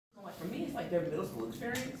it's like their middle school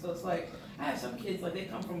experience. So it's like, I have some kids, like they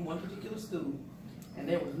come from one particular school and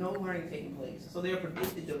there was no learning taking place. So they're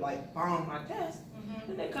predicted to like bomb my test,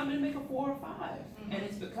 then they come in and make a 4 or 5. And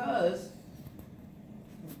it's because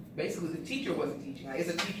basically the teacher wasn't teaching. Like, it's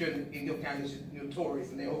a teacher in Gilbert County that's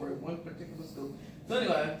notorious and they're over at one particular school. So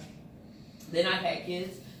anyway, then I've had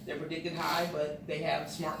kids, they're predicted high, but they have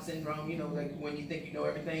smart syndrome, you know, like when you think you know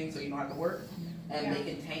everything so you don't have to work. And they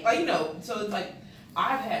can tank, like, you know, so it's like,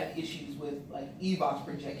 I've had issues with like EVOS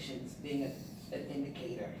projections being an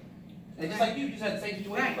indicator. And just like you just had the same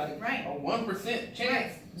situation, like a 1%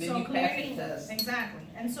 chance, then so you pass the test. Exactly.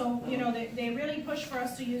 And so, you know, they really push for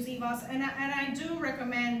us to use EVOS. And I do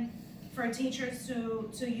recommend for teachers to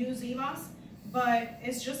use EVOS, but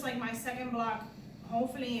it's just like my second block.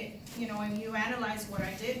 Hopefully, you know, when you analyze what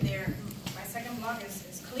I did there, my second block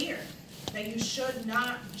is clear. That you should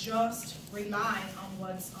not just rely on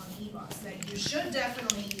what's on EVOS. That you should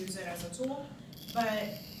definitely use it as a tool, but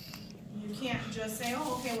you can't just say,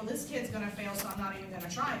 oh, okay, well, this kid's gonna fail, so I'm not even gonna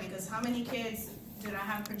try, because how many kids did I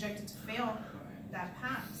have projected to fail that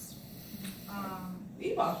passed?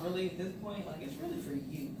 EVOS really, at this point, like, it's really for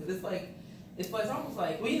you, because it's like, it's almost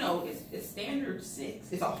like, well, you know, it's standard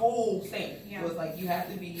 6. It's a whole standard. So it's like you have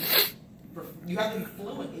to be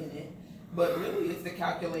fluent in it. But really, it's to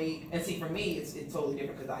calculate, and see, for me, it's totally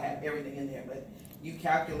different because I have everything in there. But you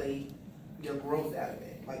calculate your growth out of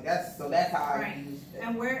it, like that's how I use it.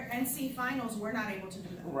 And we're NC finals, we're not able to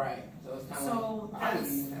do that. Right. So it's kind of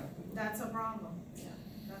like, that's a problem. Yeah,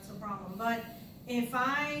 that's a problem. But if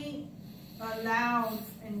I allowed,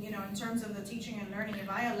 and you know, in terms of the teaching and learning, if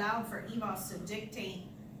I allowed for EVOS to dictate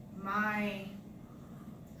my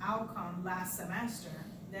outcome last semester,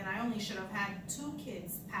 then I only should have had 2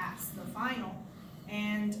 kids pass the final.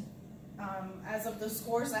 And as of the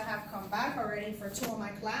scores that have come back already for 2 of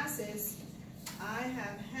my classes, I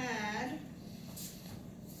have had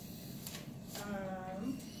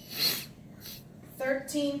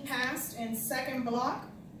 13 passed in second block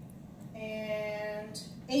and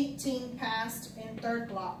 18 passed in third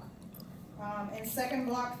block. In second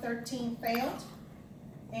block, 13 failed,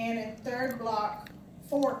 and in third block,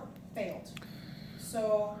 4 failed.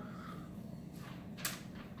 So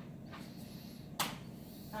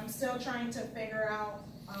I'm still trying to figure out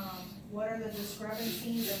what are the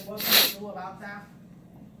discrepancies and what can we do about that.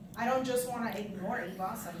 I don't just want to ignore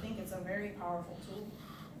EVOS. I think it's a very powerful tool.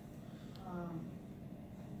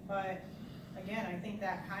 But again, I think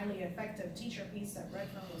that highly effective teacher piece that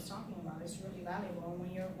Redfern was talking about is really valuable. And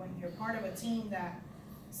when you're part of a team that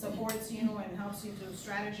supports you and helps you do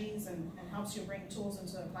strategies and helps you bring tools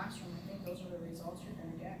into the classroom, I think those are the results you're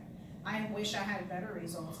going to get. I wish I had better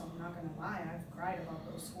results, I'm not going to lie. I've cried about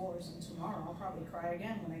those scores, and tomorrow I'll probably cry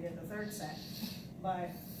again when I get the 3rd set. But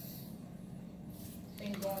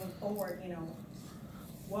in going forward, you know,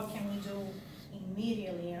 what can we do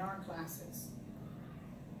immediately in our classes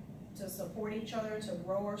to support each other, to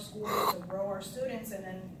grow our school, to grow our students, and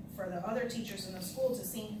then for the other teachers in the school to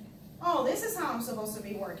see, oh, this is how I'm supposed to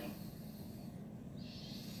be working.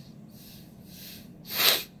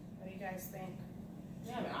 What do you guys think?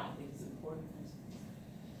 Yeah, I mean, I think it's important,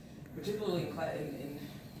 particularly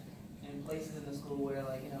in places in the school where,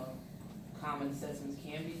 like, you know, common assessments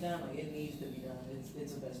can be done. Like, it needs to be done.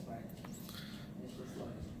 It's a best practice. It's just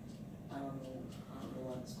like, I don't know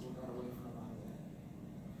why the school got away from a lot of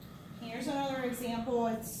that. Here's another example.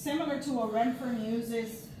 It's similar to what Redfern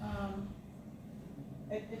uses.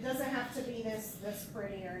 It doesn't have to be this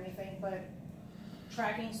pretty or anything, but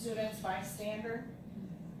tracking students by standard.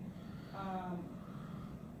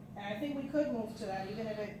 And I think we could move to that, even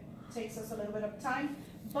if it takes us a little bit of time.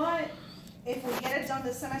 But if we get it done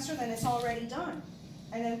this semester, then it's already done.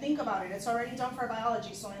 And then think about it, it's already done for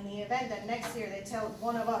biology. So in the event that next year they tell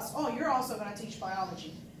one of us, oh, you're also going to teach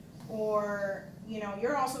biology. Or, you know,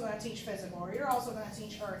 you're also going to teach physical, or you're also going to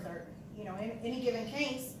teach earth, or, you know, in any given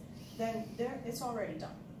case, then it's already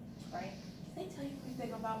done, right? They tell you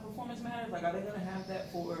anything about performance matters? Like, are they going to have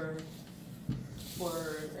that for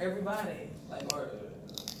everybody? Like, or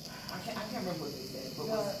I can't remember what they said. But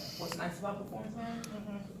what's nice about performance matters?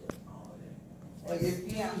 Like,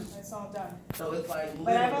 it's all done. So it's like,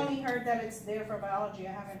 but I've only heard that it's there for biology.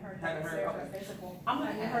 I haven't heard that it's there for physical.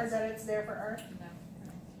 Have you heard that it's there for earth? No.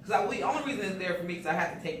 Because the only reason it's there for me is I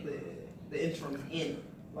have to take the interim in.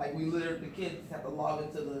 Like, we literally, the kids have to log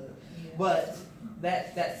into the, but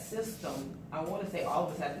that system, I want to say all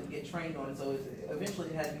of us have to get trained on it. So eventually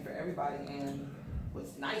it has to be for everybody. And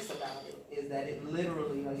what's nice about it is that it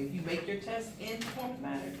literally, like, if you make your test in Performance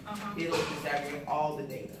Matters, it'll disaggregate all the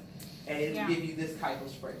data. And it'll give you this type of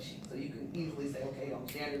spreadsheet. So you can easily say, okay, on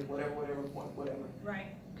standard, whatever point, whatever.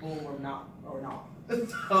 Right. boom or not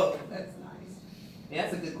So that's nice. Yeah,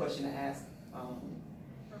 that's a good question to ask.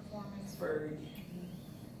 Performance. For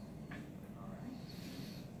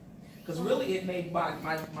because really it made my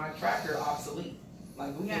tracker obsolete.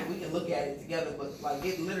 Like we can look at it together, but like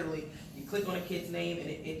it literally, you click on a kid's name and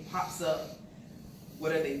it pops up.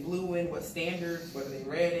 What are they blue in? What standards? What are they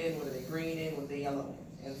red in? What are they green in? What are they yellow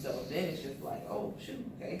in? And so then it's just like, oh shoot,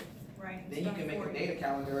 okay. Right. Then you can make a data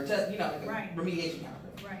calendar or just, like a right. remediation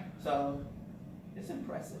calendar. Right. So it's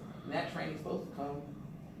impressive. And that training's supposed to come.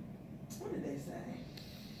 What did they say?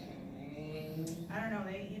 I don't know.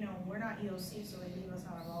 We're not EOC, so they leave us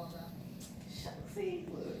out of all of that. See,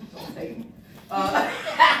 look, don't say.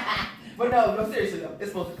 But no, seriously though,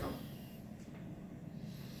 it's supposed to come.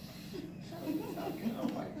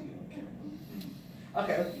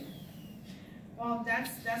 Okay. Well,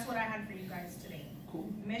 that's what I had for you guys today. Cool.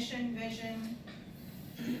 Mission, vision.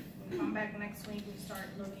 We come back next week. We start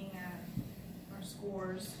looking at our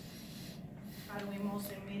scores. How do we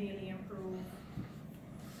most immediately improve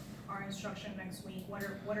our instruction next week?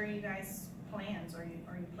 What are you guys' plans? Are you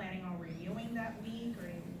planning on reviewing that week, or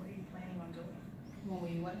what are you planning on doing?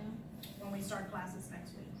 When we start classes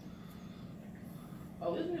next week.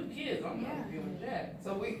 Oh, there's new kids. I'm not reviewing that.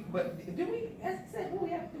 So do we, as I said, do we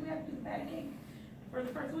have to do the patty cake for the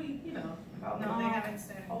first week? No, they haven't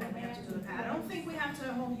said that we have to do the patty. I don't think we have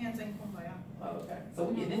to hold hands and kumbaya. Oh, okay. So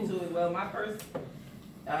we're getting into it. Well, my first,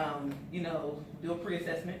 do a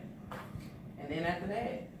pre-assessment, and then after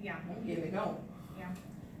that, I'm getting it going. Yeah.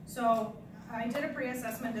 So I did a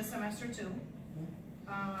pre-assessment this semester too,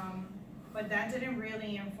 but that didn't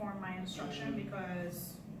really inform my instruction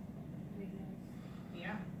because,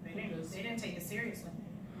 they didn't take it seriously.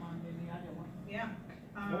 Yeah.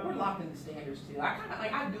 Well, we're locked in the standards too. I kind of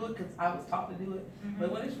I do it because I was taught to do it,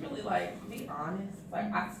 but when it's really be honest,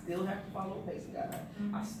 I still have to follow a basic guide.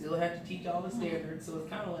 I still have to teach all the standards, so it's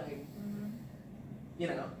kind of like,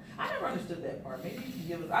 I never understood that part. Maybe you can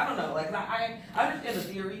give us, I don't know, I understand the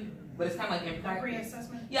theory, but it's kind of like in practice.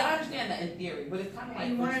 Pre-assessment? Yeah, I understand that in theory, but it's kind of like.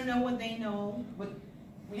 You want to know what they know. But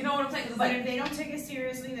you know what I'm saying? But if they don't take it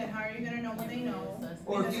seriously, then how are you going to know what they know?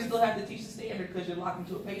 Or if you still have to teach the standard because you're locked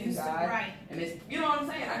into a pacing guide. Right. And it's, you know what I'm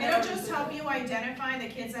saying? It'll just help you identify the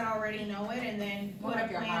kids that already know it and then put a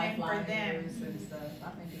plan in for them.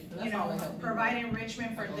 Provide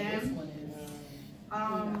enrichment for them.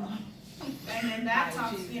 And then that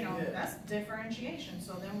talks, that's differentiation.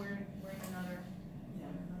 So then we're in another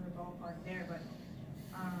ballpark there. But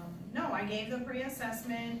no, I gave the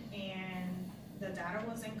pre-assessment and the data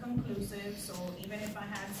was inconclusive. So even if I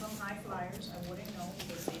had some high flyers, I wouldn't know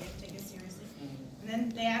because they didn't take it seriously. And then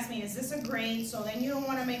they asked me, is this a grade? So then you don't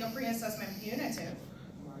want to make a pre-assessment punitive.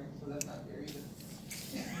 Right, so that's not fair either.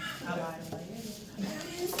 I lied.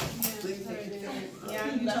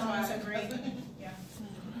 Yeah, you told me it's a grade. Yeah.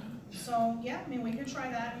 So yeah, we could try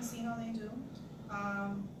that and see how they do.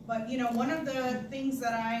 But one of the things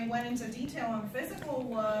that I went into detail on physical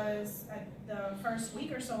was the first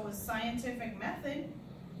week or so was scientific method,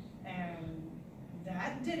 and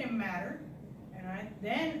that didn't matter. And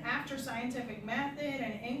then after scientific method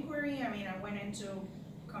and inquiry, I went into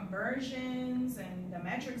conversions and the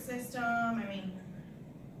metric system.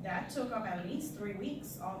 That took up at least 3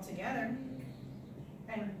 weeks altogether,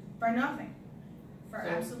 and for nothing,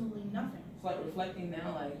 absolutely nothing. It's like reflecting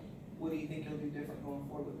now, what do you think you'll do different going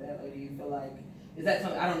forward with that? Do you feel like, is that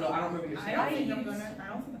something, I don't know, I don't remember your I don't think I'm gonna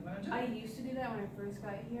do it. I used to do that when I first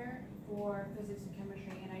got here for physics and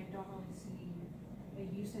chemistry, and I don't really see a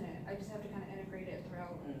use in it. I just have to kind of integrate it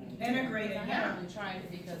throughout. Integrate it, I haven't tried it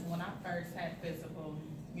because when I first had physical,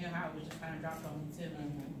 how it was just kind of dropped on me too.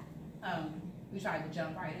 We tried to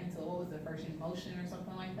jump right into, what was the first in motion or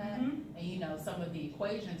something like that? And some of the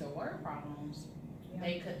equations or word problems,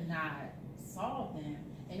 they could not solve them.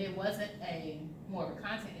 And it wasn't more of a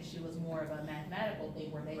content issue, it was more of a mathematical thing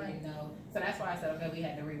where they didn't know. So that's why I said, okay, we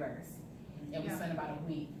had to reverse. And we spent about a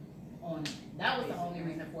week on, that was the only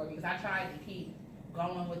reason for it, because I tried to keep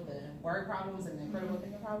going with the word problems and the critical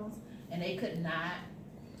thinking problems, and they could not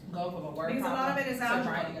go from a word because problem a lot of it is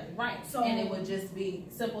algebra. Right. So, and it would just be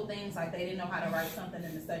simple things like they didn't know how to write something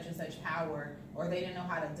in such and such power, or they didn't know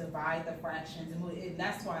how to divide the fractions. And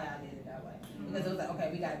that's why I did it that way. Because it was like, okay,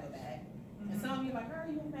 we got to go back. And some of you are like,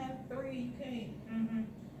 oh, you don't have 3, you can't.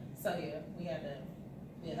 So we had to,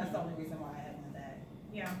 that's the only reason why I haven't done that.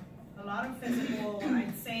 Yeah, a lot of physical,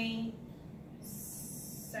 I'd say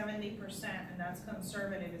 70%, and that's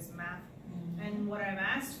conservative, is math. And what I've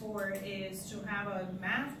asked for is to have a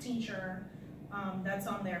math teacher that's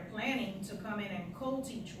on their planning to come in and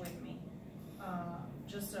co-teach with me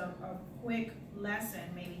just a quick lesson,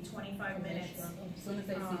 maybe 25 minutes. As soon as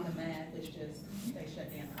they see the math, it's just, they shut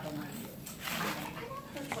down, I don't want to do it.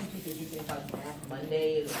 Some teachers use things like Math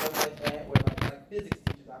Mondays and stuff like that, where like physics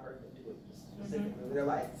teachers, I heard them do it specifically. They're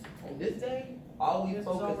like, on this day, all we This is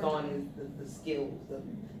focus on overtime. is the skills,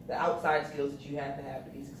 the outside skills that you have to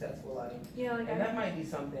be successful at. Yeah, like And that might be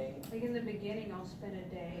something. like in the beginning, I'll spend a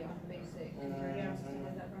day on basic, Yeah. something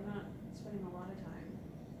like that, but I'm not spending a lot of time.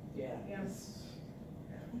 Yeah. Yeah.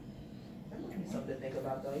 That might be something to think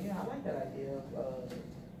about though. Yeah, I like that idea of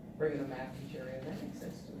bringing a math teacher in. That makes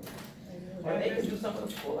sense to me. Or they could do some of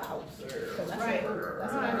the pull-outs or. Right.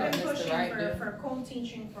 That's I've what been Mr. pushing Wright do. for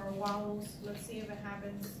co-teaching for a while. Let's see if it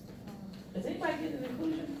happens. Is anybody getting an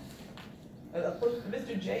inclusion?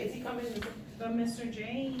 Mr. J, is he coming? But Mr.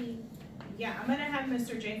 J, yeah, I'm gonna have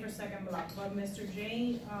Mr. J for second block, but Mr.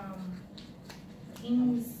 J,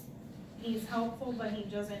 he's helpful, but he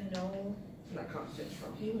doesn't know. Not conscious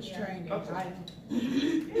from. He was Yeah. trained in Okay. Bible.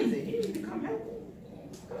 Is it? He need to come help.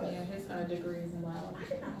 Yeah, his degree is in biology. I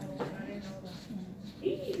didn't know that.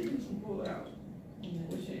 He need to do some pull-outs.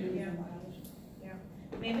 Yeah.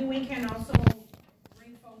 Maybe we can also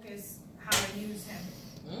refocus how to use him.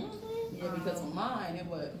 Yeah, because on mine, it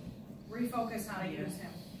would. Refocus how to use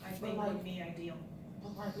him, I think would be ideal.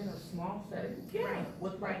 Like in a small setting. Yeah. Right.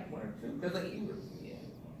 With like one or two. There's like yeah.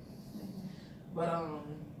 But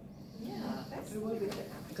yeah, that's It would be.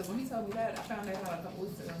 Because when he told me that, I found that out a couple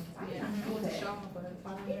weeks ago. Yeah. I wasn't sure, but.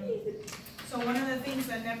 So one of the things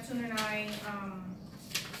that Neptune and I,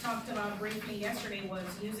 talked about briefly yesterday was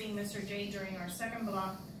using Mr. J during our second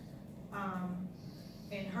block,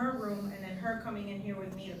 in her room, and then her coming in here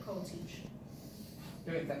with me to co-teach.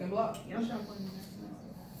 during second block. Yep.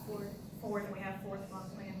 Fourth. We have fourth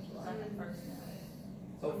block plan.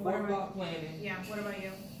 So fourth block planning. Yeah, what about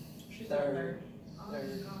you? She's Third. Oh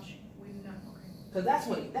Third. gosh, we've done, okay. Cause that's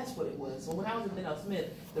what it was. So when I was at Denell Smith,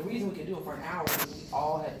 the reason we could do it for an hour was we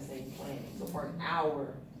all had the same planning. So for an hour,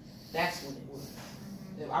 that's when it was.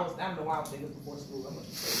 I don't know why I was thinking before school. I'm gonna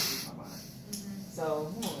just in my mind.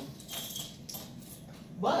 So,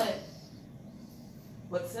 but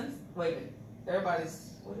since wait a minute,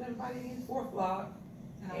 everybody in fourth block.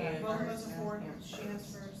 And Both of us are fourth, she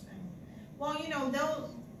has first, and, well, you know,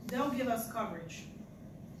 they'll give us coverage.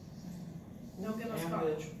 They'll give us And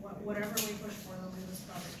coverage, whatever we push for, they'll give us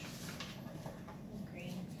coverage.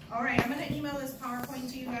 Okay. All right, I'm gonna email this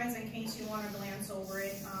PowerPoint to you guys in case you wanna glance over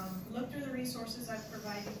it. Look through the resources I've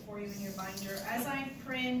provided for you in your binder. As I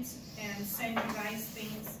print and send you guys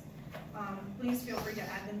things, please feel free to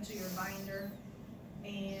add them to your binder.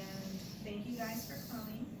 And thank you guys for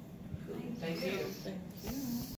coming. Thank you.